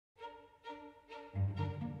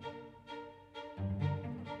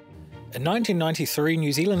In 1993,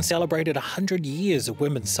 New Zealand celebrated 100 years of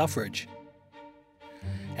women's suffrage.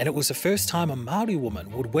 And it was the first time a Māori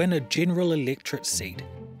woman would win a general electorate seat,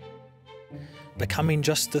 becoming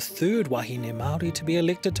just the third wahine Māori to be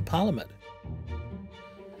elected to Parliament.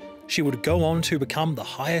 She would go on to become the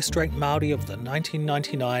highest ranked Māori of the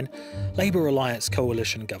 1999 Labour Alliance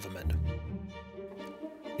coalition government.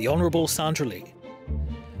 The Honourable Sandra Lee,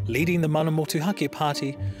 leading the Mana Motuhake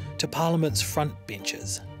party to Parliament's front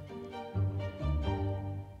benches.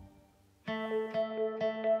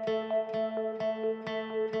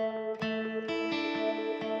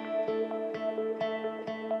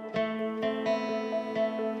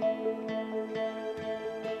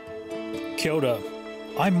 Kia ora,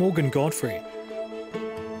 I'm Godfery.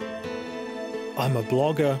 I'm a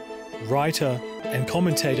blogger, writer and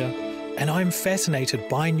commentator, and I'm fascinated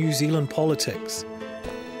by New Zealand politics.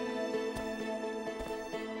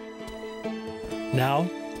 Now,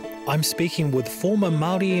 I'm speaking with former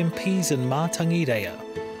Māori MPs in Matangireia,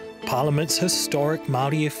 Parliament's historic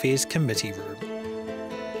Māori Affairs Committee room.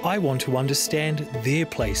 I want to understand their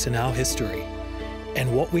place in our history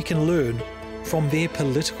and what we can learn from their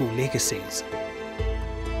political legacies.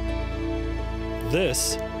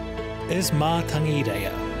 This is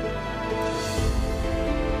Matangireia.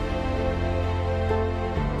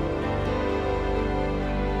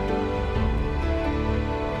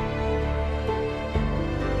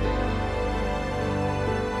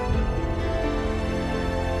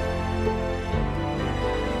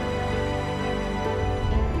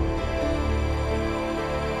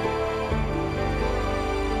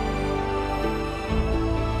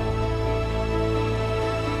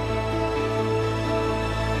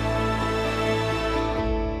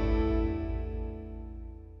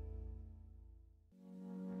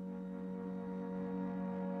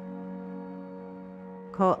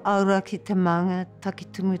 Ko aura ki te manga,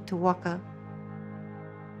 takitumu te waka.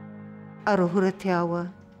 Arohura te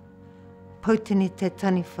awa, pautini te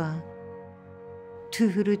taniwha,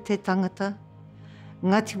 tuhuru te tangata,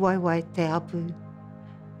 ngati waiwai te apu,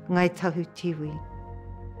 ngai tahu tiwi.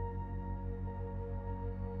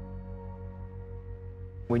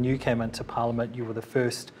 When you came into Parliament, you were the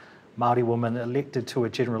first Māori woman elected to a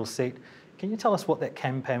general seat. Can you tell us what that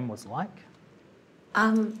campaign was like?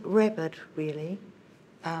 Rapid, really.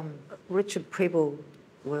 Richard Prebble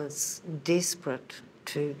was desperate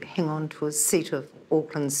to hang on to a seat of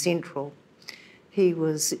Auckland Central. He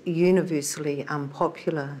was universally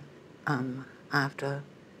unpopular after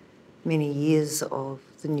many years of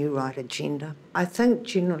the New Right agenda. I think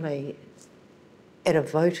generally at a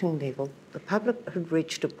voting level, the public had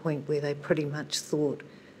reached a point where they pretty much thought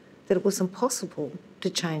that it was impossible to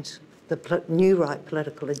change the New Right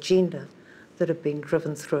political agenda that had been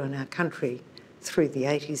driven through in our country through the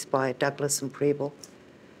 80s by Douglas and Prebble.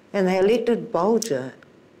 And they elected Bolger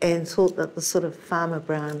and thought that the sort of Farmer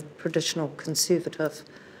Brown traditional conservative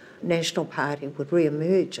National Party would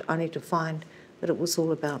re-emerge, only to find that it was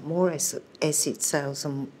all about more asset sales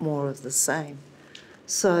and more of the same.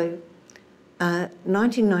 So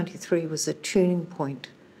 1993 was a turning point.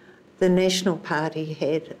 The National Party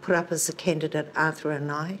had put up as a candidate Arthur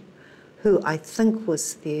Anai, who I think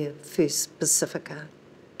was their first Pacifica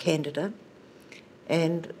candidate.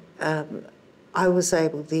 And I was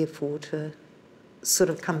able, therefore, to sort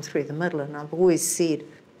of come through the middle. And I've always said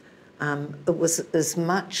it was as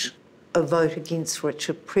much a vote against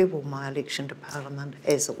Richard Prebble, my election to Parliament,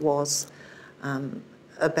 as it was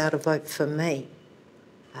about a vote for me.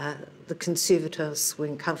 The Conservatives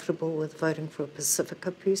weren't comfortable with voting for a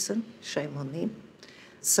Pacifica person, shame on them.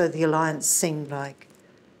 So the alliance seemed like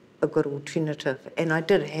a good alternative. And I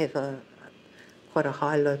did have quite a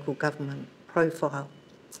high local government profile,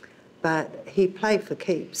 but he played for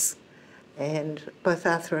keeps, and both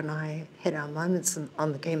Arthur and I had our moments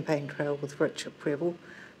on the campaign trail with Richard Prebble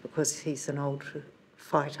because he's an old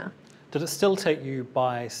fighter. Did it still take you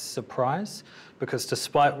by surprise? Because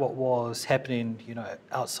despite what was happening,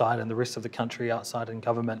 outside in the rest of the country, outside in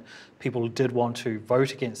government, people did want to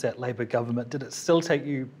vote against that Labour government. Did it still take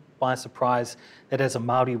you by surprise that as a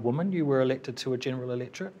Māori woman you were elected to a general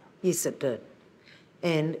electorate? Yes, it did.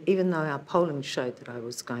 And even though our polling showed that I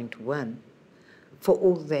was going to win, for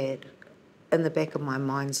all that, in the back of my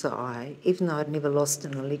mind's eye, even though I'd never lost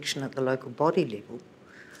an election at the local body level,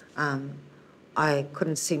 I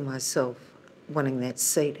couldn't see myself winning that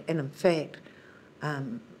seat. And in fact,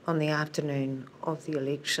 on the afternoon of the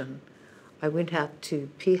election, I went out to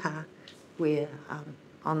Piha, where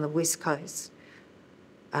on the west coast,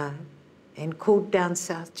 and called down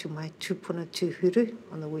south to my tūpuna tūhuru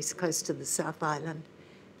on the west coast of the South Island,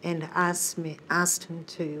 and asked him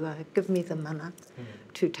to give me the mana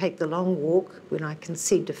to take the long walk when I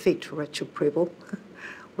concede defeat to Richard Preble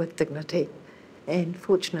with dignity. And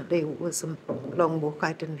fortunately, it was a long walk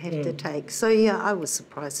I didn't have to take. So, yeah, I was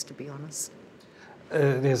surprised, to be honest.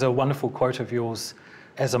 There's a wonderful quote of yours: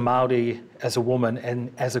 as a Māori, as a woman,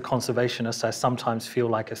 and as a conservationist, I sometimes feel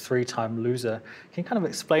like a 3-time loser. Can you kind of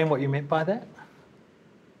explain what you meant by that?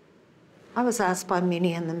 I was asked by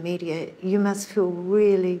many in the media, you must feel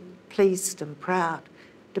really pleased and proud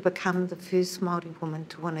to become the first Māori woman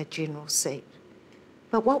to win a general seat.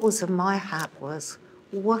 But what was in my heart was,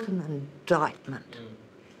 what an indictment.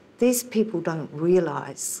 These people don't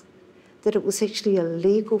realise that it was actually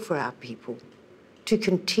illegal for our people to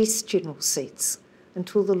contest general seats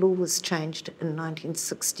until the law was changed in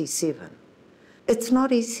 1967. It's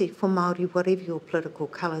not easy for Māori, whatever your political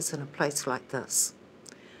colours, in a place like this.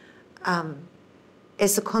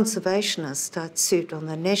 As a conservationist, I'd served on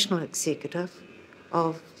the national executive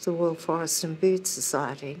of the Royal Forest and Bird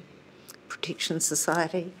Society, Protection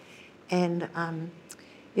Society, and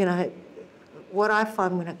you know, what I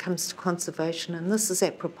find when it comes to conservation, and this is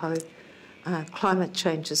apropos climate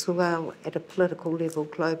change as well at a political level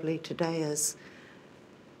globally today, is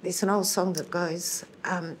there's an old song that goes,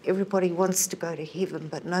 everybody wants to go to heaven,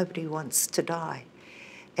 but nobody wants to die.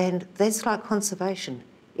 And that's like conservation.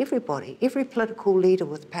 Everybody, every political leader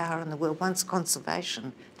with power in the world wants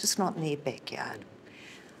conservation, just not in their backyard.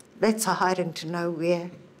 That's a hiding to nowhere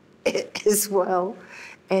as well.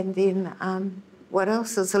 And then what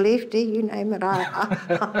else is a lefty? You name it.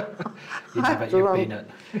 You've been it.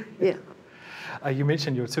 Yeah. You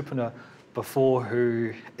mentioned your tupuna before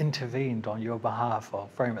who intervened on your behalf, I'll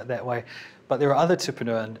frame it that way. But there are other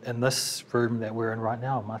tupuna in this room that we're in right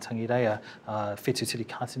now, Matangireia. Whetū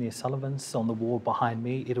Tirikatene Sullivan's on the wall behind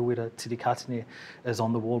me. Irawira Tirikatene is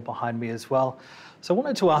on the wall behind me as well. So I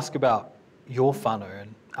wanted to ask about your whānau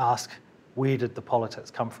and ask, where did the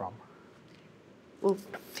politics come from? Well,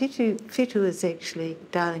 Whetū is actually,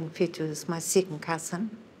 darling Whetū is my second cousin.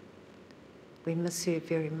 We miss her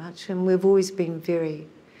very much, and we've always been very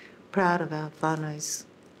proud of our whānau's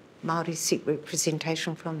Māori seat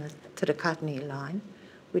representation from the Tirikatene line.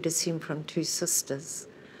 We descend from 2 sisters.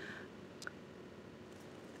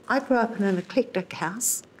 I grew up in an eclectic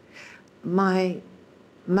house. My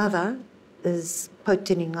mother is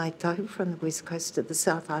Pautini Ngaitau from the west coast of the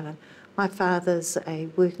South Island. My father's a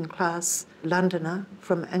working class Londoner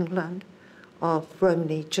from England of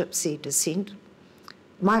Romany Gypsy descent.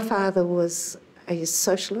 My father was a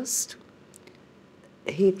socialist.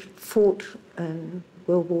 He fought in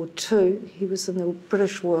World War II. He was in the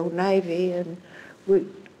British Royal Navy and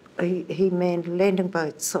he manned landing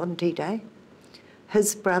boats on D-Day.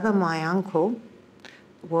 His brother, my uncle,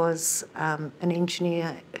 was an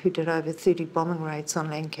engineer who did over 30 bombing raids on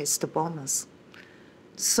Lancaster bombers.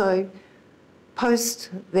 So post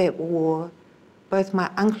that war, both my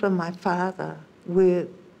uncle and my father were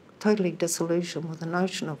totally disillusioned with the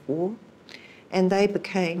notion of war, and they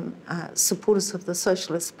became supporters of the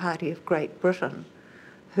Socialist Party of Great Britain,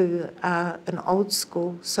 who are an old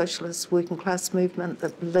school socialist working class movement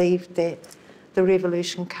that believed that the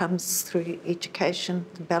revolution comes through education,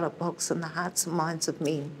 the ballot box and the hearts and minds of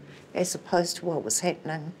men, as opposed to what was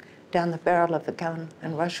happening down the barrel of a gun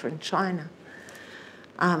in Russia and China.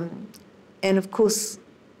 And of course,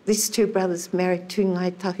 these 2 brothers married 2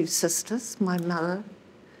 Ngaitahu sisters, my mother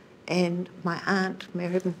and my aunt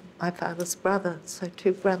married my father's brother. So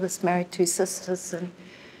 2 brothers married 2 sisters, and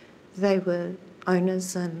they were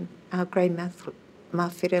owners in our grey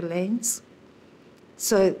mawhera lands.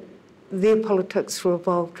 So their politics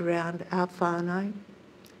revolved around our whānau,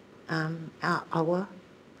 our awa,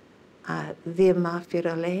 their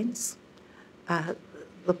mawhera lands,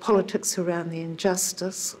 the politics around the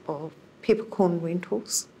injustice of peppercorn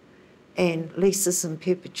rentals and leases in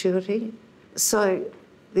perpetuity. So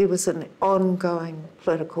there was an ongoing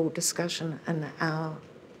political discussion in our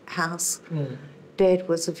house. Dad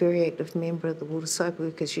was a very active member of the Water Soap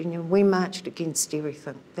Workers Union. We marched against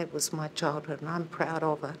everything. That was my childhood, and I'm proud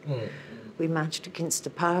of it. We marched against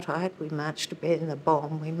apartheid. We marched to ban the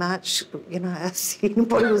bomb. We marched, you know, if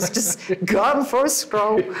anybody was just going for a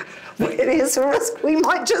stroll, where there's a risk, we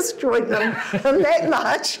might just join them in that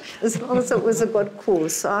march, as long as it was a good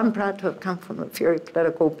cause. So I'm proud to have come from a very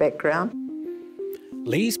political background.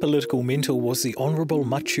 Lee's political mentor was the Honourable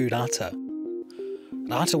Machu Rata.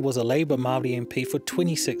 Rata was a Labour Māori MP for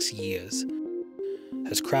 26 years.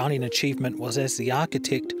 His crowning achievement was as the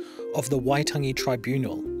architect of the Waitangi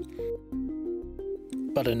Tribunal.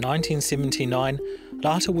 But in 1979,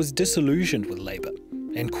 Rata was disillusioned with Labour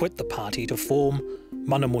and quit the party to form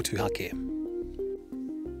Mana Motuhake.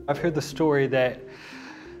 I've heard the story that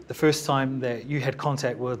the first time that you had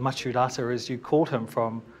contact with Maturata is you called him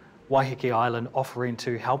from Waiheke Island offering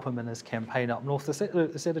to help him in his campaign up north. Is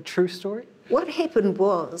that a true story? What happened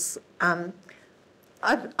was,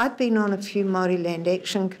 I've been on a few Māori land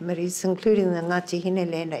action committees, including the Ngāti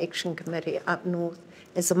Hine Land Action Committee up north,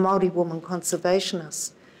 as a Māori woman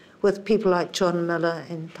conservationist, with people like John Miller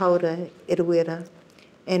and Paura Eruera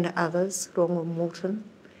and others, Rongo Morton.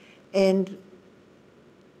 And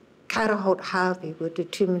Karaholt Harvey were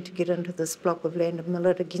determined to get into this block of land of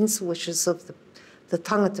Miller against the wishes of the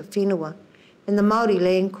tangata whenua. And the Māori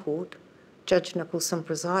Land Court, Judge Nicholson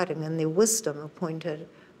presiding, in their wisdom appointed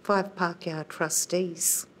 5 Pākehā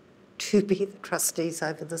trustees to be the trustees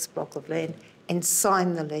over this block of land and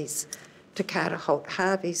sign the lease to Karaholt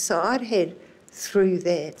Harvey. So I'd had, through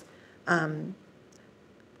that,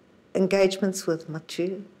 engagements with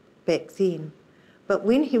Matu back then. But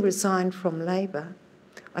when he resigned from Labour,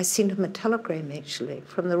 I sent him a telegram, actually,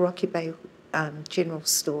 from the Rocky Bay General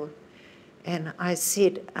Store. And I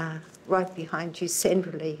said, right behind you,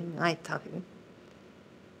 Sandra Lee, ngai tahu.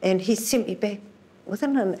 And he sent me back,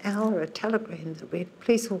 within an hour, a telegram that read,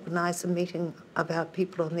 please organise a meeting of our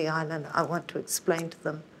people on the island. I want to explain to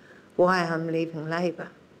them why I'm leaving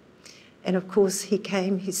Labour. And of course, he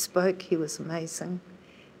came, he spoke, he was amazing.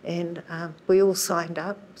 And we all signed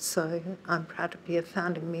up, so I'm proud to be a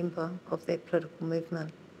founding member of that political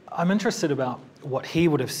movement. I'm interested about what he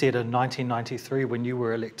would have said in 1993 when you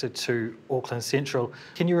were elected to Auckland Central.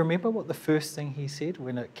 Can you remember what the first thing he said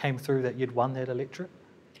when it came through that you'd won that electorate?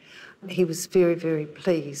 He was very, very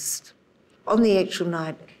pleased. On the actual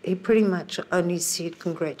night, he pretty much only said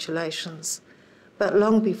congratulations. But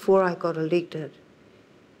long before I got elected,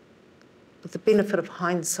 with the benefit of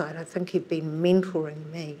hindsight, I think he'd been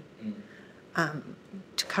mentoring me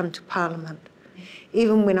to come to Parliament.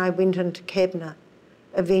 Even when I went into Cabinet,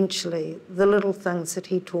 eventually, the little things that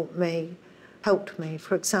he taught me helped me.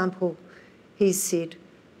 For example, he said,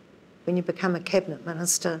 when you become a Cabinet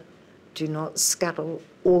Minister, do not scuttle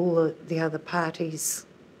all the other parties'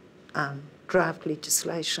 draft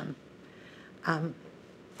legislation.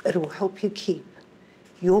 It'll help you keep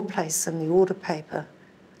your place in the order paper.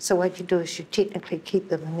 So what you do is you technically keep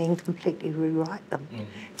them and then completely rewrite them.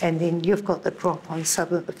 And then you've got the drop on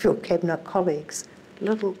some of your Cabinet colleagues.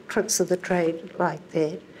 Little tricks of the trade like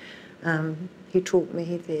that. He taught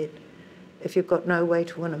me that if you've got no way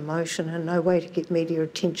to win a motion and no way to get media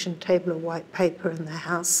attention, table a white paper in the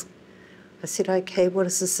House. I said, okay, what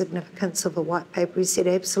is the significance of a white paper? He said,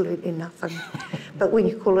 absolutely nothing. But when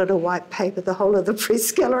you call it a white paper, the whole of the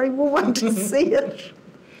press gallery will want to see it.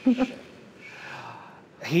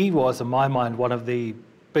 He was, in my mind, one of the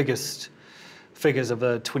biggest figures of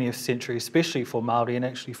the 20th century, especially for Māori and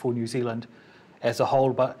actually for New Zealand as a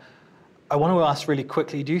whole. But I want to ask really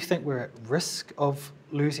quickly, do you think we're at risk of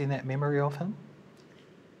losing that memory of him?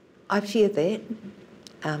 I fear that.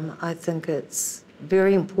 I think it's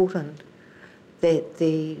very important that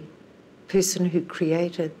the person who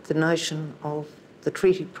created the notion of the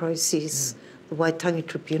treaty process, the Waitangi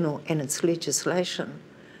Tribunal and its legislation,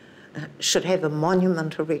 should have a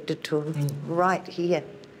monument erected to him right here,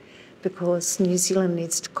 because New Zealand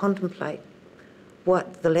needs to contemplate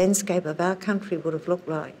what the landscape of our country would have looked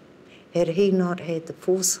like had he not had the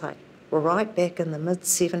foresight right back in the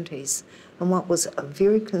mid-70s in what was a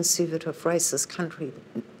very conservative racist country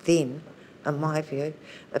then, in my view,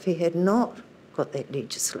 if he had not got that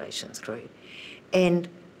legislation through. And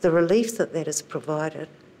the relief that that has provided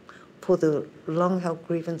for the long-held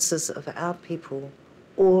grievances of our people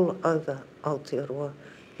all over Aotearoa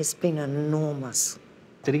has been enormous.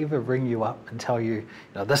 Did he ever ring you up and tell you,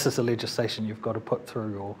 this is the legislation you've got to put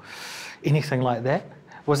through, or anything like that?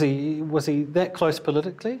 Was he that close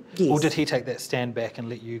politically? Yes. Or did he take that stand back and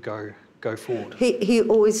let you go forward? He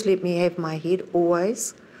always let me have my head,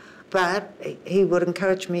 always. But he would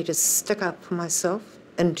encourage me to stick up for myself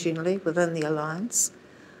internally within the alliance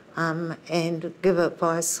and give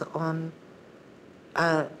advice on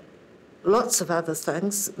lots of other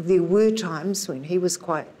things. There were times when he was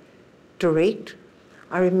quite direct.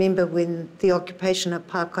 I remember when the occupation at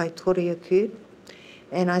Pākaitori occurred,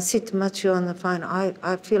 and I said to Matiu on the phone,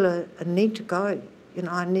 I feel a need to go.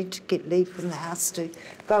 I need to get leave from the House to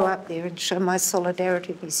go up there and show my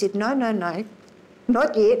solidarity. He said, no,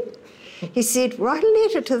 not yet. He said, write a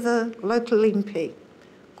letter to the local MP,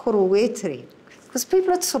 Godfery, because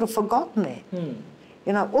people had sort of forgotten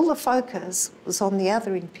that. All the focus was on the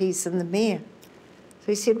other MPs and the mayor. So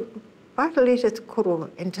he said, write a letter to Koro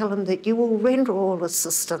and tell him that you will render all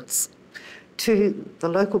assistance to the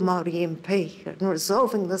local Māori MP in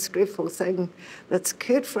resolving this dreadful thing that's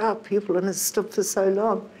occurred for our people and has stood for so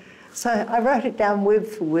long. So I wrote it down word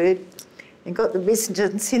for word and got the messenger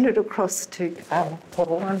and sent it across to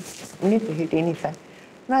Paul. I never heard anything.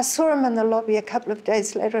 And I saw him in the lobby a couple of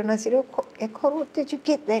days later and I said, "Oh, Koro, did you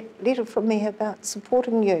get that letter from me about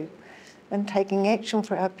supporting you and taking action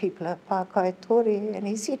for our people at Aotearoa?" And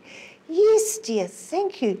he said, "Yes, dear,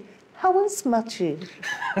 thank you. How is Matu?"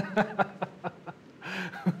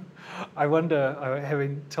 I wonder,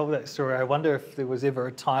 having told that story, I wonder if there was ever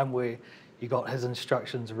a time where you got his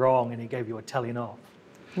instructions wrong and he gave you a telling off.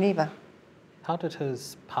 Never. How did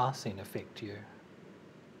his passing affect you?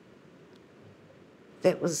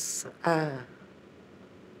 That was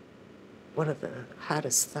one of the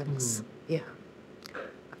hardest things, yeah.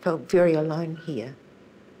 I felt very alone here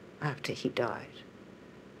after he died.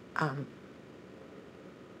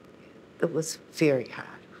 It was very hard.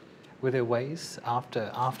 Were there ways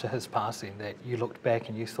after his passing that you looked back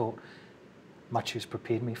and you thought, Matu's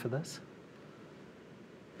prepared me for this?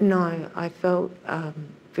 No, I felt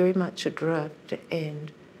very much adrift,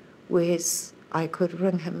 and whereas I could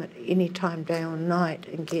ring him at any time, day or night,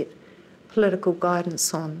 and get political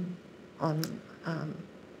guidance on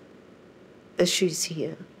issues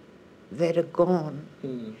here that are gone.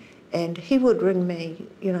 And he would ring me,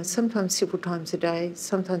 you know, sometimes several times a day,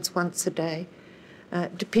 sometimes once a day,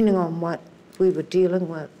 depending on what we were dealing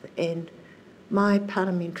with. And my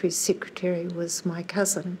parliamentary secretary was my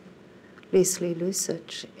cousin, Leslie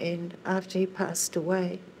Lusich, and after he passed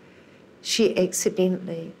away, she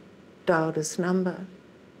accidentally dialed his number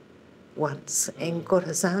once and got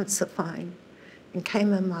his answer phone and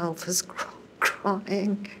came in my office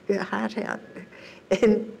crying her heart out.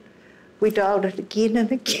 And we dialed it again and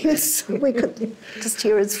again so we could just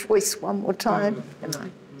hear his voice one more time. You know.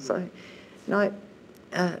 So, no,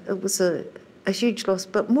 it was a huge loss,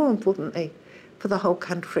 but more importantly, for the whole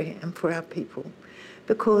country and for our people.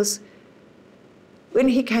 Because when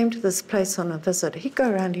he came to this place on a visit, he'd go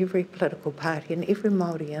around every political party and every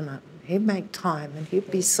Māori in it. He'd make time and he'd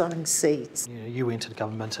be sowing seeds. You entered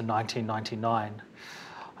government in 1999.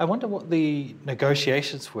 I wonder what the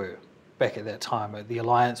negotiations were back at that time. The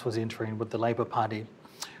alliance was entering with the Labour Party.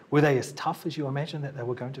 Were they as tough as you imagined that they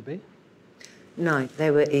were going to be? No, they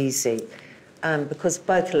were easy. Because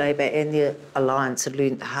both Labour and the alliance had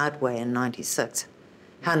learnt the hard way in '96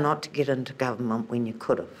 how not to get into government when you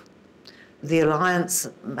could have. The alliance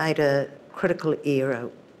made a critical error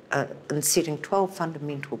in setting 12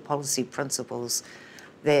 fundamental policy principles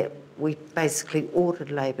that we basically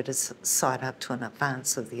ordered Labour to side up to in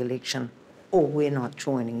advance of the election, or we're not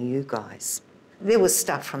joining you guys. There was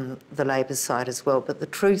stuff from the Labour side as well, but the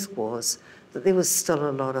truth was that there was still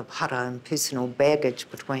a lot of hara and personal baggage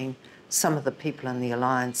between some of the people in the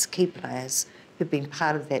alliance, key players who'd been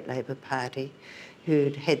part of that Labour Party,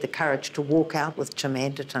 who'd had the courage to walk out with Jim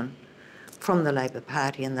Anderton from the Labour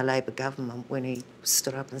Party and the Labour government when he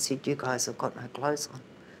stood up and said, "You guys have got no clothes on.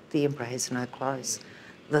 The Emperor has no clothes.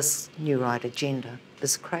 This new right agenda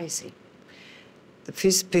is crazy." The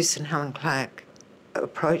first person Helen Clark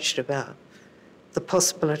approached about the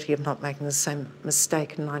possibility of not making the same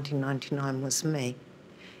mistake in 1999 was me,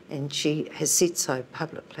 and she has said so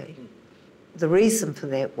publicly. The reason for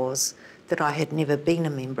that was that I had never been a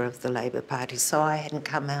member of the Labour Party, so I hadn't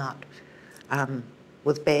come out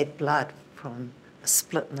with bad blood from a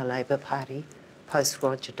split in the Labour Party post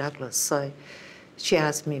Roger Douglas. So she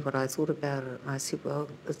asked me what I thought about it, and I said, well,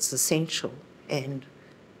 it's essential, and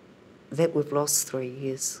that we've lost 3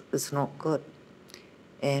 years is not good.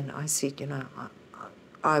 And I said, you know,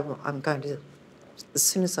 I'm going to, as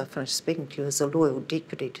soon as I finish speaking to you as a loyal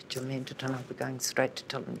deputy to Jim Anderton, I'll be going straight to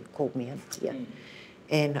tell him you called me in here.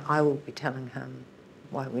 And I will be telling him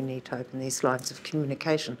why we need to open these lines of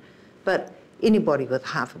communication. But anybody with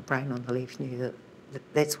half a brain on the left knew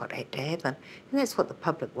that that's what had to happen, and that's what the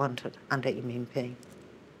public wanted under MMP.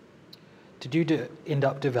 Did you end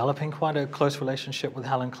up developing quite a close relationship with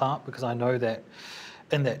Helen Clark? Because I know that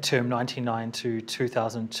in that term, 1999 to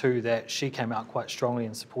 2002, that she came out quite strongly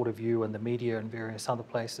in support of you and the media and various other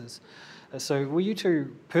places. So were you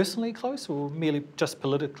two personally close or merely just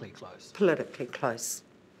politically close? Politically close.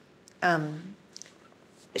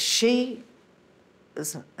 She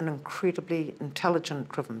is an incredibly intelligent,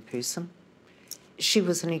 driven person. She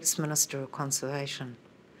was an ex-Minister of Conservation,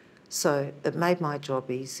 so it made my job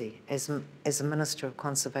easy. As a Minister of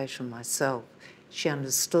Conservation myself, she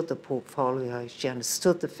understood the portfolio, she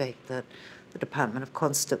understood the fact that the Department of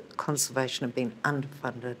Conservation had been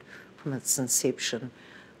underfunded from its inception.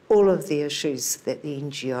 All of the issues that the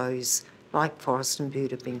NGOs, like Forest and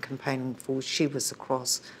Bird, have been campaigning for, she was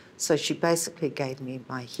across. So she basically gave me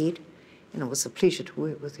my head, and it was a pleasure to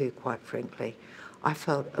work with her, quite frankly. I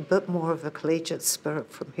felt a bit more of a collegiate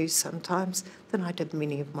spirit from her sometimes than I did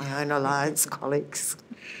many of my own alliance colleagues.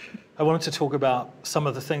 I wanted to talk about some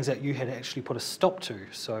of the things that you had actually put a stop to.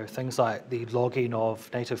 So things like the logging of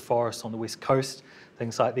native forests on the west coast,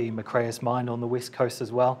 things like the Macraeus mine on the west coast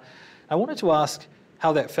as well. I wanted to ask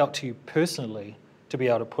how that felt to you personally to be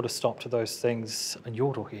able to put a stop to those things in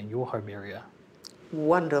your tohi, in your home area.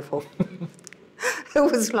 Wonderful. It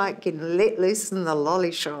was like getting let loose in the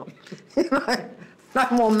lolly shop. You know, no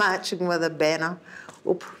more marching with a banner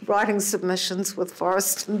or writing submissions with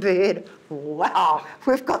Forest and Bird. Wow,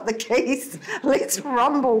 we've got the keys, let's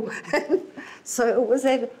rumble. And so it was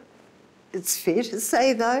that. It's fair to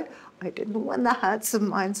say, though, I didn't win the hearts and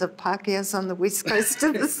minds of Pākehās on the west coast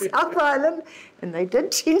of the South Island, and they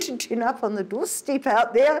did tend to turn up on the doorstep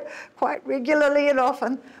out there quite regularly and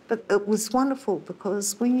often. But it was wonderful,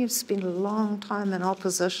 because when you've spent a long time in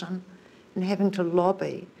opposition and having to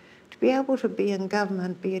lobby, to be able to be in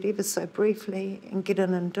government, be it ever so briefly, and get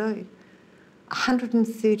in and do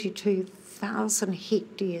 132,000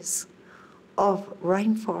 hectares of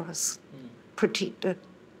rainforests protected.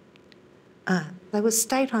 They were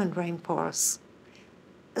state-owned rainforests.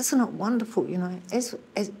 Isn't it wonderful, you know, as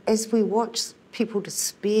we watch people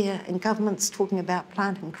despair and governments talking about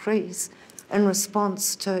planting trees in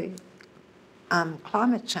response to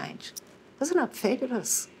climate change, isn't it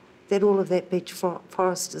fabulous that all of that beech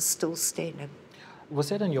forest is still standing? Was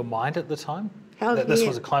that in your mind at the time? Hell that this yeah.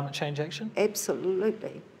 was a climate change action?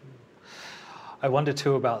 Absolutely. I wonder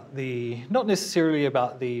too about not necessarily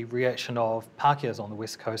about the reaction of Pākehās on the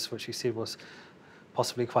west coast, which you said was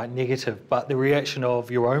possibly quite negative, but the reaction of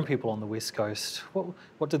your own people on the west coast.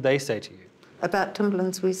 What did they say to you? About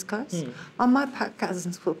Timberland's west coast? Oh, my Pākehā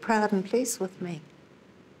cousins were proud and pleased with me.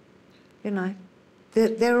 You know,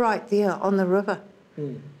 they're right there on the river.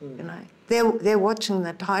 You know, they're watching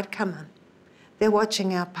the tide come in. They're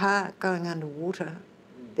watching our park going underwater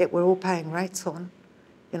that we're all paying rates on.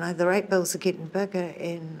 You know, the rate bills are getting bigger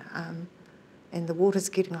and the water's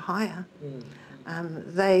getting higher.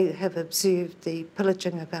 They have observed the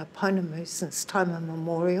pillaging of our pounamu since time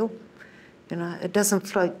immemorial. You know, it doesn't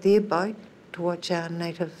float their boat to watch our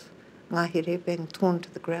native ngahere being torn to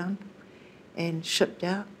the ground and shipped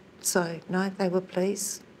out. So, no, they were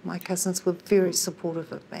pleased. My cousins were very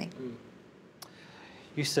supportive of me.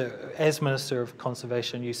 As Minister of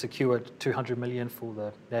Conservation, you secured $200 million for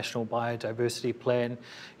the National Biodiversity Plan.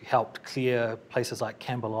 You helped clear places like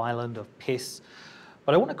Campbell Island of pests.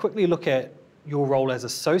 But I want to quickly look at your role as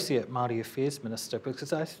Associate Māori Affairs Minister,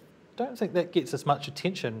 because I don't think that gets as much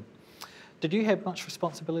attention. Did you have much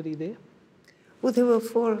responsibility there? Well, there were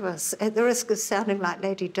four of us. At the risk of sounding like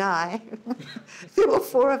Lady Di, there were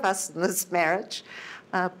four of us in this marriage.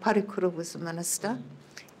 Parikura was the minister.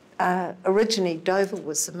 Originally, Dover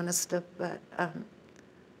was the minister, but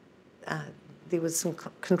there was some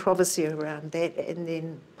controversy around that, and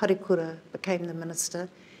then Parikura became the minister,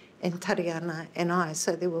 and Tariana and I,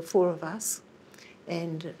 so there were four of us.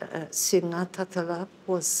 And Sir Ngātatala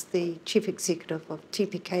was the chief executive of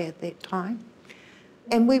TPK at that time.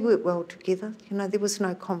 And we worked well together. You know, there was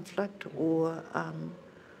no conflict or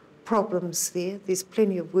problems there. There's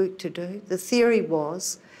plenty of work to do. The theory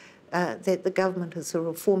was that the government, as a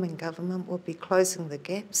reforming government, would be closing the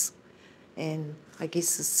gaps. And I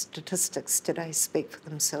guess the statistics today speak for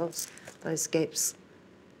themselves. Those gaps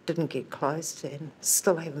didn't get closed and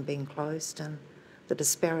still haven't been closed, and the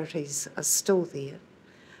disparities are still there.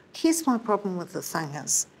 Here's my problem with the thing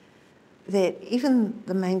is that even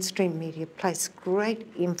the mainstream media place great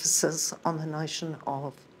emphasis on the notion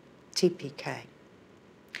of TPK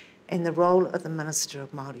and the role of the Minister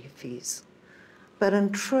of Māori Affairs. But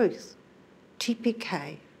in truth,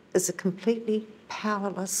 TPK is a completely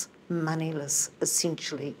powerless, moneyless,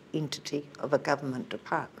 essentially, entity of a government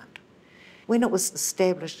department. When it was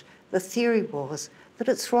established, the theory was that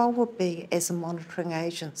its role would be as a monitoring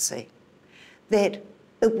agency, that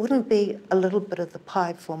it wouldn't be a little bit of the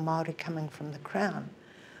pie for Māori coming from the Crown,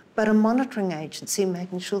 but a monitoring agency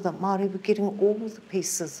making sure that Māori were getting all the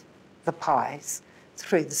pieces, the pies,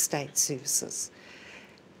 through the state services.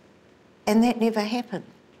 And that never happened.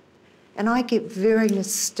 And I get very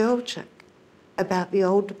nostalgic about the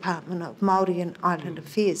old Department of Māori and Island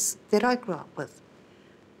Affairs that I grew up with.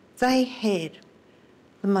 They had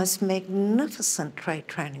the most magnificent trade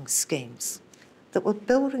training schemes that were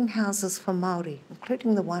building houses for Māori,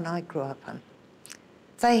 including the one I grew up in.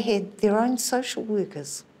 They had their own social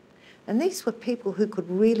workers, and these were people who could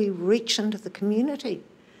really reach into the community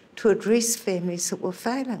to address families that were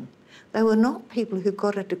failing. They were not people who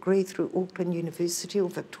got a degree through Auckland University or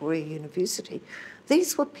Victoria University.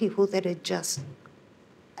 These were people that had just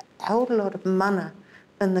held a lot of mana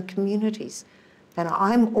in the communities. And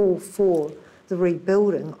I'm all for the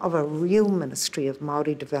rebuilding of a real Ministry of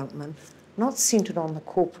Māori Development, not centred on the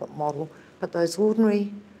corporate model, but those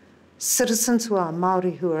ordinary citizens who are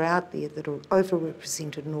Māori who are out there that are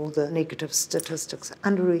overrepresented in all the negative statistics,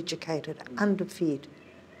 undereducated, underfed,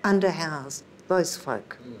 underhoused, those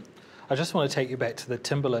folk. I just want to take you back to the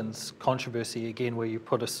Timberlands controversy again, where you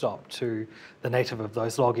put a stop to the native of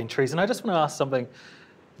those log entries. And I just want to ask something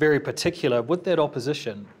very particular. With that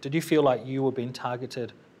opposition, did you feel like you were being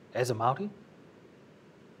targeted as a Māori?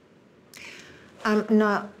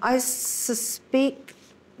 No, I suspect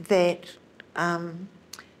that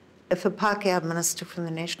if a Pākehā minister from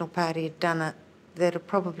the National Party had done it, they'd have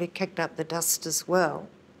probably kicked up the dust as well.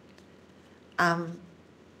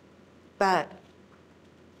 But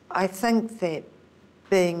I think that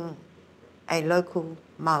being a local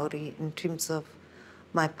Māori in terms of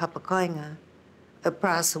my papakainga, it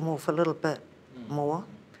brass them off a little bit more.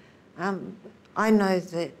 I know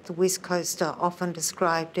that the West Coast are often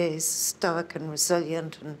described as stoic and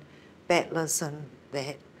resilient and battlers and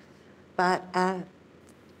that, but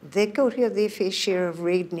they're guilty of their fair share of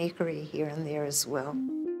redneckery here and there as well.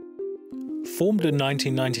 Formed in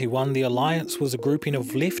 1991, the Alliance was a grouping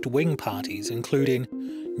of left-wing parties, including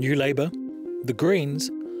New Labour, the Greens,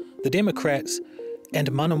 the Democrats,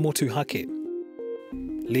 and Mana Motuhake.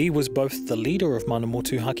 Lee was both the leader of Mana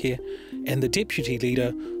Motuhake and the deputy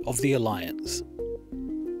leader of the Alliance.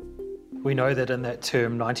 We know that in that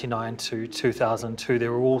term, 1999 to 2002,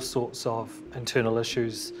 there were all sorts of internal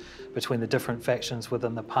issues between the different factions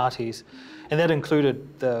within the parties, and that included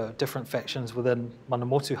the different factions within Mana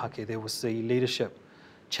Motuhake. There was the leadership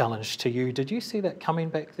challenge to you. Did you see that coming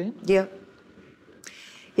back then? Yeah.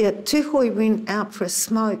 Yeah, Tūhoi went out for a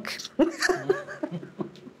smoke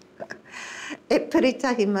at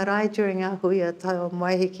Piritahi Marae during our huia tau on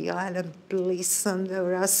Waiheke Island. Bless them, they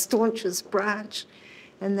were our staunchest branch,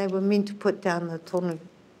 and they were meant to put down the tonu.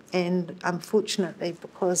 And unfortunately,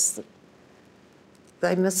 because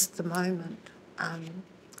they missed the moment,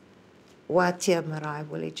 Wātea Marae,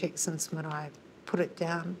 Willie Jackson's marae, put it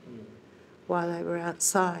down while they were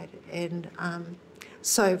outside. And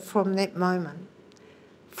so from that moment,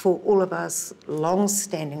 for all of us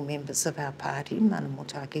long-standing members of our party, Mana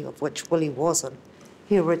Motuhake, of which Willie wasn't,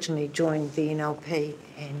 he originally joined the NLP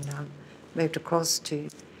and moved across to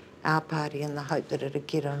our party in the hope that it would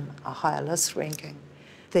get him a higher list ranking.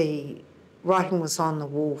 The writing was on the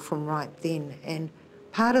wall from right then, and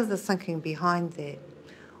part of the thinking behind that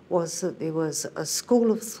was that there was a school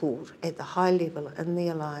of thought at the high level in the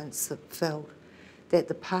Alliance that felt that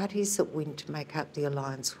the parties that went to make up the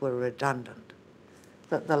Alliance were redundant,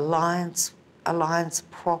 that the Alliance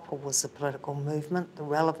proper was the political movement, the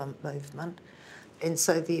relevant movement, and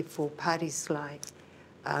so therefore parties like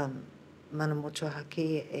Mana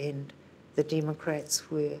Motuhake and the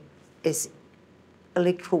Democrats were as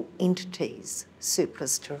electoral entities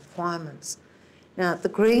surplus to requirements. Now, the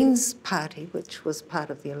Greens party, which was part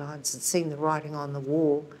of the Alliance, had seen the writing on the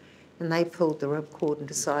wall, and they pulled the ripcord and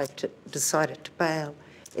decided to bail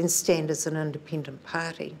and stand as an independent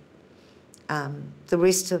party. The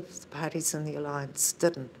rest of the parties in the Alliance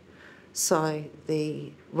didn't. So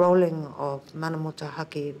the rolling of Mana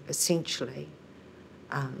Motuhake essentially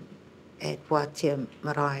at Wātea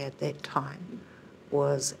Marae at that time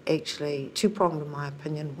was actually two-pronged in my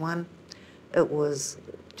opinion. One, it was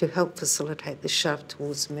to help facilitate the shove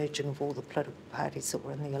towards merging of all the political parties that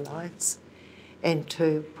were in the Alliance, and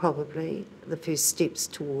two, probably the first steps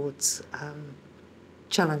towards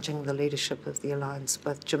challenging the leadership of the Alliance,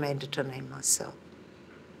 both Jim Anderton and myself.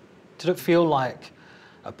 Did it feel like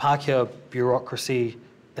a Pākehā bureaucracy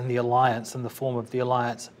in the Alliance, in the form of the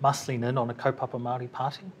Alliance, muscling in on a kaupapa Māori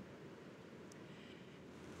party?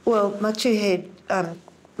 Well, Matu had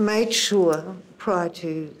made sure prior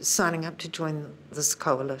to signing up to join this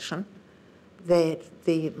coalition that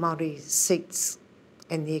the Māori seats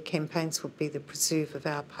and their campaigns would be the preserve of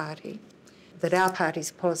our party, that our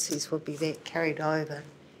party's policies would be that carried over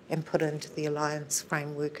and put into the Alliance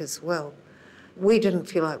framework as well. We didn't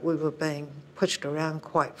feel like we were being pushed around,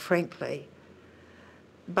 quite frankly,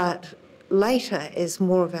 but later, as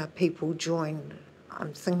more of our people joined,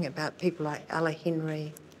 I'm thinking about people like Ella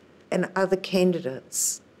Henry and other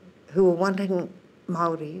candidates who were wanting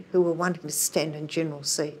Māori, who were wanting to stand in general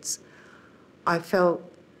seats, I felt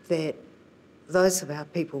that those of our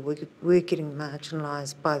people were getting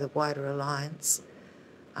marginalised by the wider Alliance,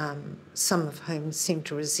 some of whom seemed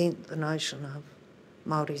to resent the notion of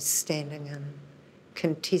Māoris standing and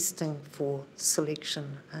contesting for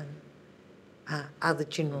selection in other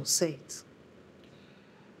general seats.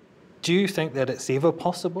 Do you think that it's ever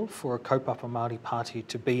possible for a kaupapa Māori party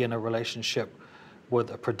to be in a relationship with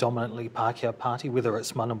a predominantly Pākehā party, whether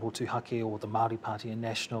it's Mana Motuhake or the Māori Party and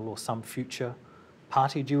National or some future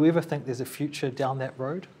party? Do you ever think there's a future down that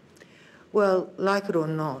road? Well, like it or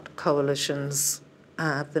not, coalitions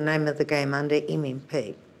are the name of the game under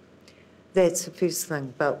MMP. That's the first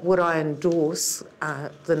thing. But would I endorse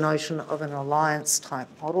the notion of an alliance-type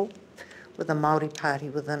model with a Māori party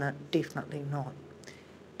within it? Definitely not.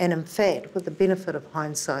 And in fact, with the benefit of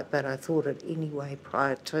hindsight, but I thought it anyway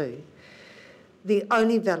prior to, the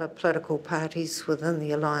only valid political parties within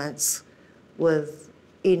the alliance with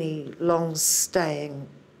any long-staying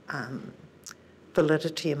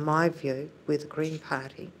validity, in my view, were the Green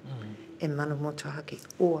Party and Mana Motuhake,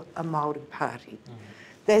 or a Māori party.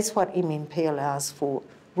 That's what MMP allows for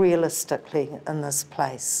realistically in this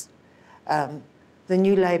place. The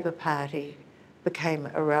new Labour Party became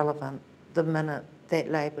irrelevant the minute that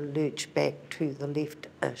Labour lurched back to the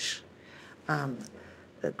left-ish.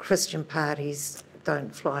 The Christian parties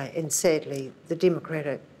don't fly, and sadly, the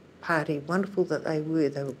Democratic Party, wonderful that they were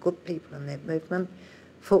good people in that movement,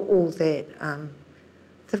 for all that,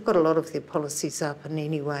 they've got a lot of their policies up, and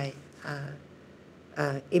anyway,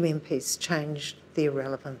 MMP's changed their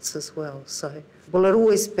relevance as well. So will it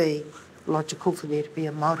always be logical for there to be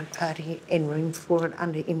a Māori party and room for it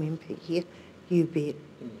under MMP here? You bet.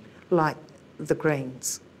 Like the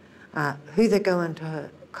Greens. Who they go into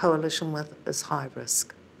coalition with is high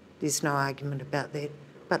risk. There's no argument about that.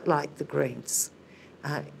 But like the Greens,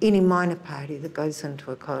 any minor party that goes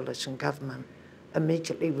into a coalition government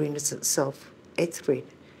immediately renders itself a threat,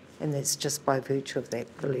 and that's just by virtue of that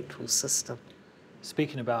electoral system.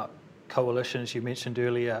 Speaking about coalitions, you mentioned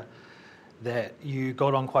earlier that you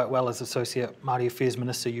got on quite well as Associate Māori Affairs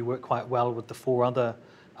Minister. You worked quite well with the four other,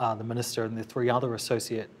 the Minister and the three other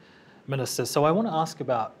Associate Ministers. So I want to ask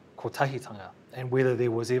about kotahitanga and whether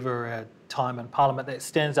there was ever a time in Parliament that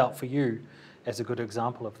stands out for you as a good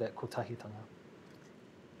example of that kotahitanga.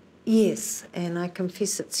 Yes, and I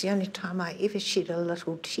confess it's the only time I ever shed a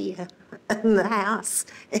little tear in the House,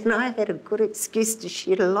 and I had a good excuse to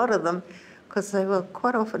shed a lot of them because they were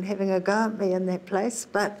quite often having a go at me in that place.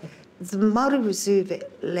 But the Māori Reserve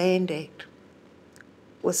Land Act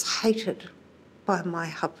was hated by my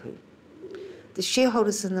hapu. The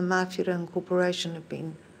shareholders in the Mawhira Incorporation have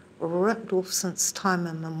been ripped off since time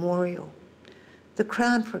immemorial. The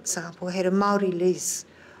Crown, for example, had a Māori lease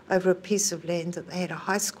over a piece of land that they had a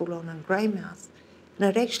high school on in Greymouth, and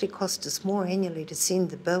it actually cost us more annually to send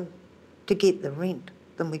the bill to get the rent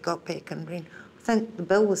than we got back in rent. I think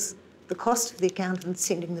the cost of the accountant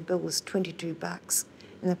sending the bill was $22,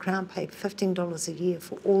 and the Crown paid $15 a year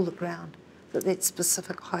for all the ground that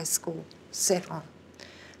specific high school sat on.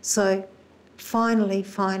 So finally,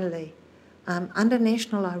 under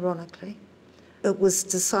National, ironically, it was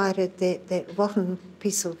decided that that rotten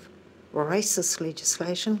piece of racist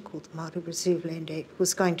legislation called the Māori Reserve Land Act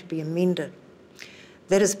was going to be amended.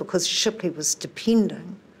 That is because Shipley was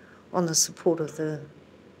depending on the support of the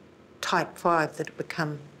Type 5 that had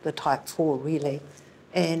become the Type 4, really.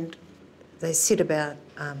 And they set about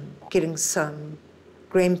getting some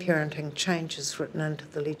grandparenting changes written into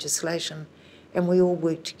the legislation, and we all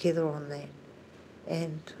worked together on that.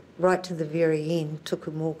 And right to the very end,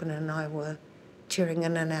 Tuku Morgan and I were tearing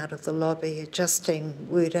in and out of the lobby, adjusting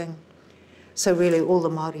wording. So really all the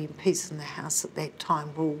Māori MPs in the House at that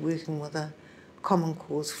time were all working with a common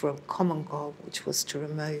cause for a common goal, which was to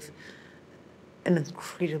remove an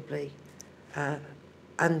incredibly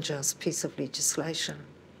unjust piece of legislation.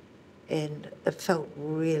 And it felt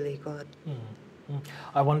really good.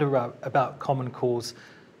 I wonder about common cause,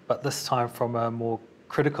 but this time from a more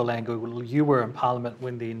critical angle. You were in Parliament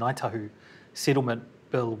when the Ngaitahu settlement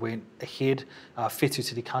bill went ahead.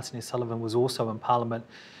 Whetū Te Kātene Sullivan was also in Parliament,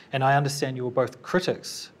 and I understand you were both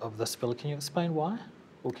critics of this bill. Can you explain why?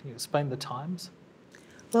 Or can you explain the times?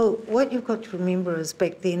 Well, what you've got to remember is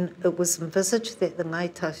back then it was envisaged that the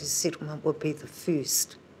Ngaitahu settlement would be the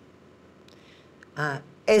first.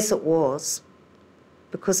 As it was,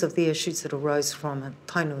 because of the issues that arose from it,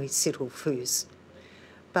 Tainui settled first.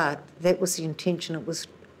 But that was the intention. It was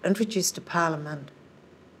introduced to Parliament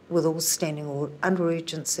with all standing orders, under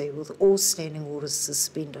urgency, with all standing orders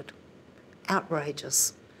suspended.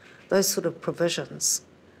 Outrageous. Those sort of provisions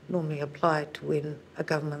normally apply to when a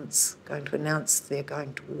government's going to announce they're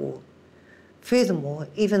going to war. Furthermore,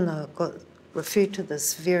 even though it got referred to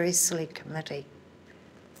this very select committee,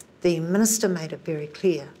 the Minister made it very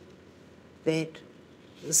clear that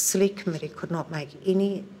the select committee could not make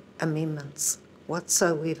any amendments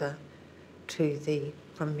whatsoever to the,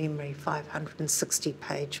 from memory,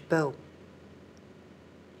 560-page bill.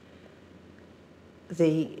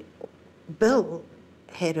 the bill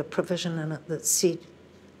had a provision in it that said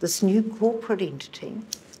this new corporate entity,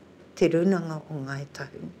 Te Runanga o Ngai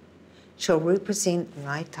Tahu, shall represent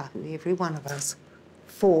Ngai Tahu, every one of us,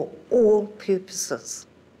 for all purposes.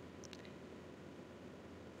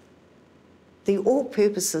 The all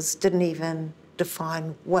purposes didn't even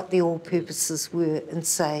define what the all purposes were in,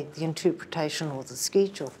 say, the interpretation or the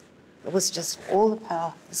schedule. It was just all the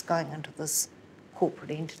power is going into this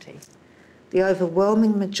corporate entity. The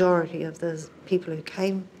overwhelming majority of the people who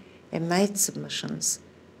came and made submissions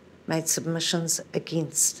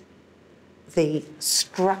against the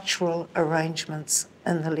structural arrangements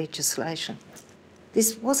in the legislation.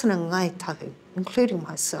 This wasn't a ngai tahu, including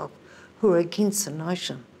myself, who were against the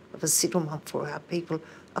notion of a settlement for our people.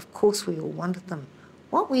 Of course we all wanted them.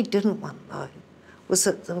 What we didn't want, though, was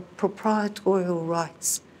that the proprietorial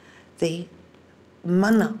rights, the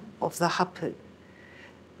mana of the hapu,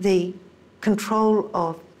 the control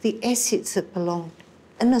of the assets that belonged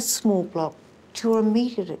in a small block to your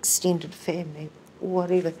immediate extended family or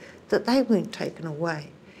whatever, that they weren't taken away.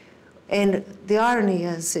 And the irony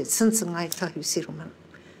is that since the Ngai Tahu settlement,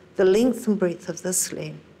 the length and breadth of this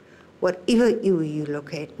land, whatever iwi you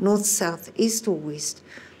look at, north, south, east or west,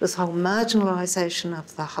 this whole marginalisation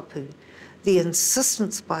of the hapu, the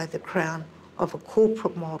insistence by the Crown of a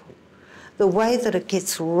corporate model, the way that it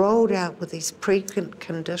gets rolled out with these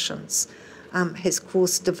preconditions has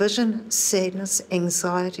caused division, sadness,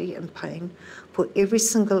 anxiety and pain for every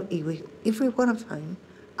single iwi, every one of whom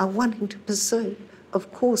are wanting to pursue,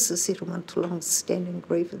 of course, a settlement to long-standing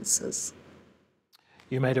grievances.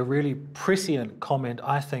 You made a really prescient comment,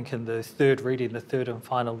 I think, in the third reading, the third and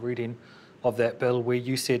final reading of that bill, where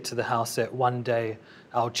you said to the House that one day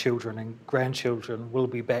our children and grandchildren will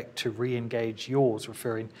be back to re-engage yours,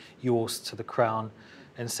 referring yours to the Crown,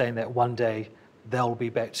 and saying that one day they'll be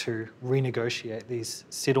back to renegotiate these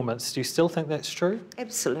settlements. Do you still think that's true?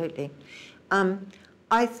 Absolutely.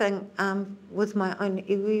 I think with my own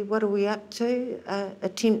iwi, what are we up to?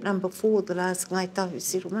 Attempt number 4, the last Ngai Tahu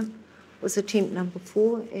settlement, was attempt number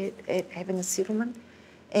 4 at having a settlement.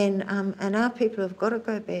 And our people have got to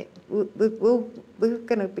go back. We're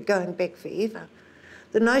going to be going back forever.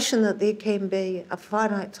 The notion that there can be a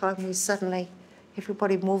finite time where suddenly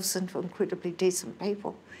everybody morphs into incredibly decent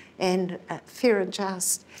people and fair and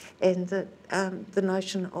just, and that the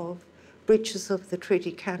notion of breaches of the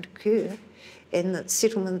treaty can't occur and that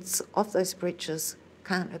settlements of those breaches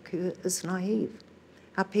can't occur is naive.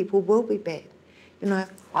 Our people will be back. You know,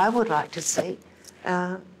 I would like to see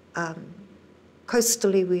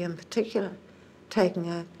coastal iwi in particular taking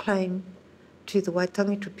a claim to the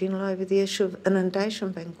Waitangi Tribunal over the issue of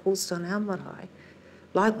inundation being caused on our marae,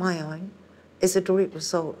 like my own, as a direct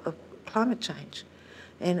result of climate change.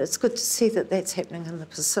 And it's good to see that that's happening in the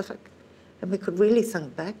Pacific. And we could really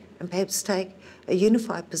think back and perhaps take a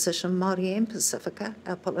unified position, Māori and Pacifica,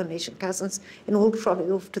 our Polynesian cousins, and all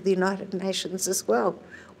trolley off to the United Nations as well.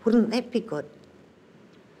 Wouldn't that be good?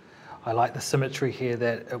 I like the symmetry here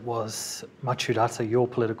that it was Maturata, your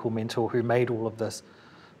political mentor, who made all of this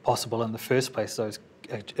possible in the first place. So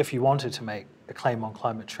if you wanted to make a claim on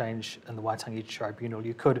climate change in the Waitangi Tribunal,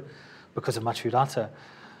 you could because of Maturata.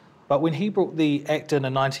 But when he brought the Act in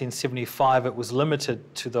 1975, it was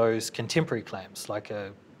limited to those contemporary claims, like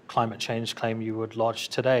a climate change claim you would lodge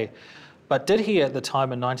today. But did he at the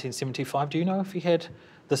time in 1975, do you know if he had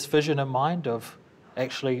this vision in mind of,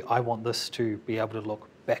 actually, I want this to be able to look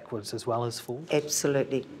backwards as well as forward?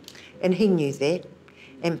 Absolutely. And he knew that.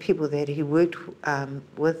 And people that he worked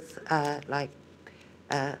with, like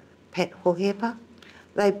Pat Hohepa,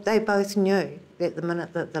 they both knew that the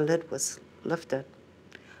minute that the lid was lifted,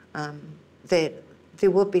 that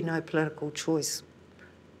there would be no political choice.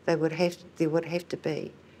 There would have to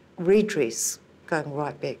be redress going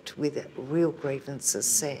right back to where the real grievances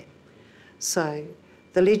sat. So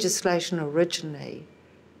the legislation originally,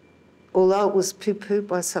 although it was poo-pooed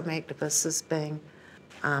by some activists as being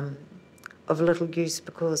of little use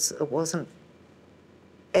because it wasn't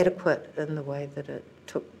adequate in the way that it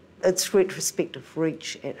took its retrospective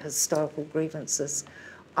reach at historical grievances,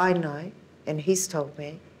 I know, and he's told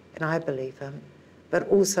me, and I believe him, but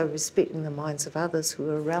also respecting the minds of others who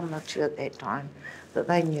were around much at that time, that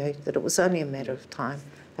they knew that it was only a matter of time,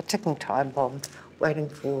 a ticking time bomb, waiting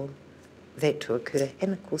for that to occur,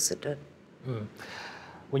 and of course it did. Mm.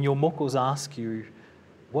 When your mokos ask you,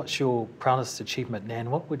 what's your proudest achievement, Nan,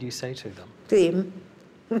 what would you say to them? Them.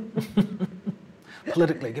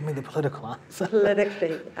 Politically, give me the political answer.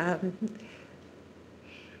 Politically,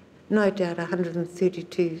 no doubt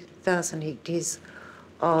 132,000 hectares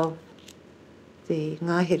of the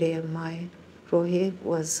ngahere mai rohe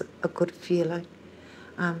was a good feeling.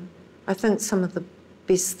 I think some of the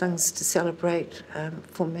best things to celebrate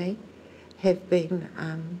for me have been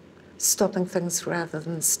stopping things rather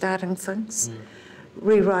than starting things.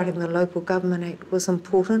 Rewriting the Local Government Act was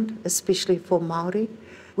important, especially for Māori.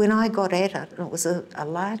 When I got at it, and it was a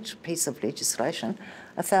large piece of legislation,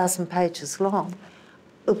 1,000 pages long,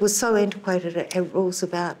 it was so antiquated. It had rules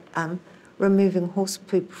about removing horse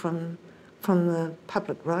poop from the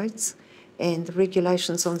public roads and the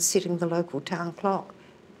regulations on setting the local town clock.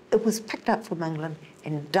 It was picked up from England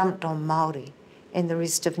and dumped on Māori and the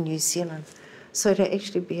rest of New Zealand. So to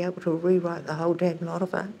actually be able to rewrite the whole damn lot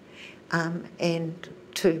of it and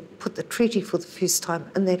to put the treaty for the first time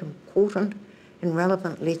in that important and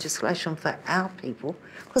relevant legislation for our people,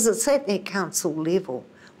 because it's at that council level,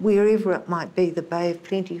 wherever it might be, the Bay of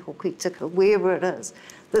Plenty, Hokitika, wherever it is,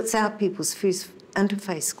 that's our people's first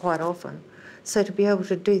interface quite often. So to be able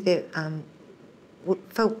to do that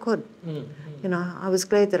felt good. You know, I was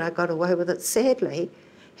glad that I got away with it. Sadly,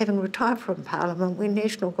 having retired from Parliament, when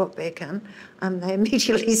National got back in, they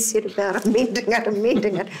immediately set about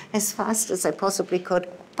amending it as fast as they possibly could,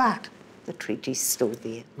 but the treaty's still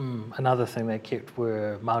there. Another thing they kept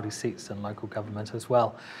were Māori seats in local government as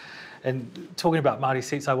well. And talking about Māori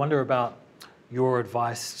seats, I wonder about your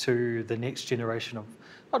advice to the next generation of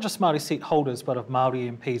not just Māori seat holders, but of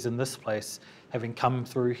Māori MPs in this place. Having come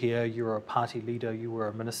through here, you were a party leader, you were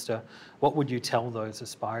a minister. What would you tell those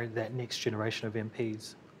aspiring, that next generation of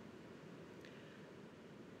MPs?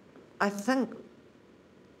 I think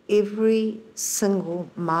every single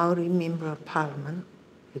Māori member of Parliament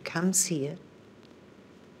who comes here,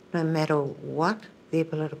 no matter what their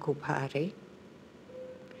political party,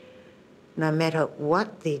 no matter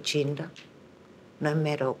what their gender, no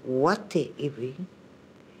matter what their iwi,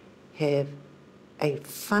 have a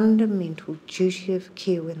fundamental duty of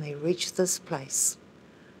care when they reach this place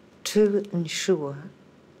to ensure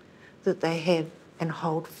that they have and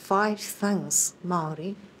hold 5 things,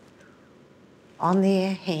 Māori, on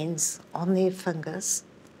their hands, on their fingers,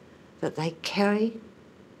 that they carry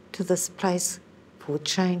to this place for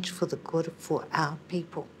change, for the good, for our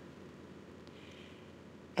people.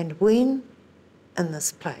 And when in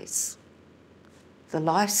this place, the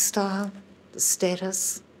lifestyle, the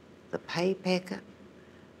status, the pay packet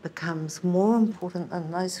becomes more important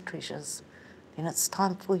than those treasures, then it's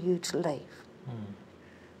time for you to leave.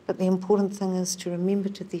 But the important thing is to remember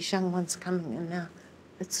to these young ones coming in now,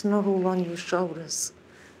 it's not all on your shoulders.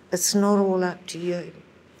 It's not all up to you.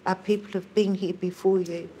 Our people have been here before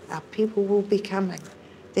you. Our people will be coming.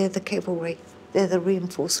 They're the cavalry. They're the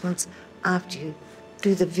reinforcements after you.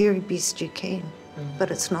 Do the very best you can, but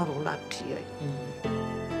it's not all up to you.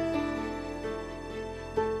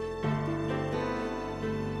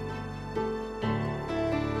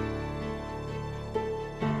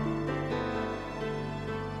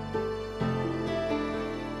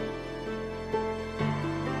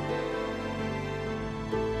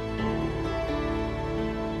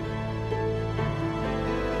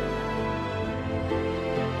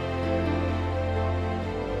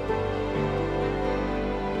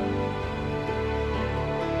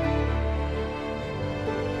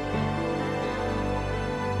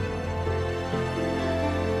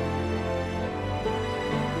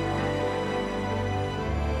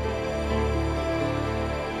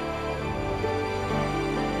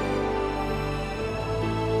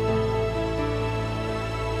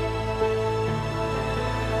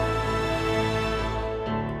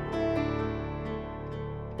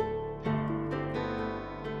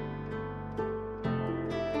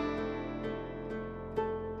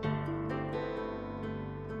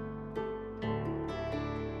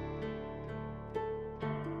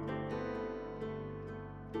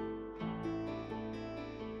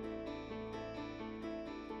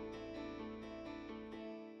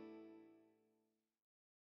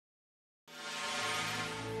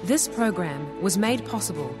 This program was made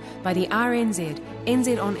possible by the RNZ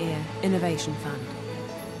NZ On Air Innovation Fund.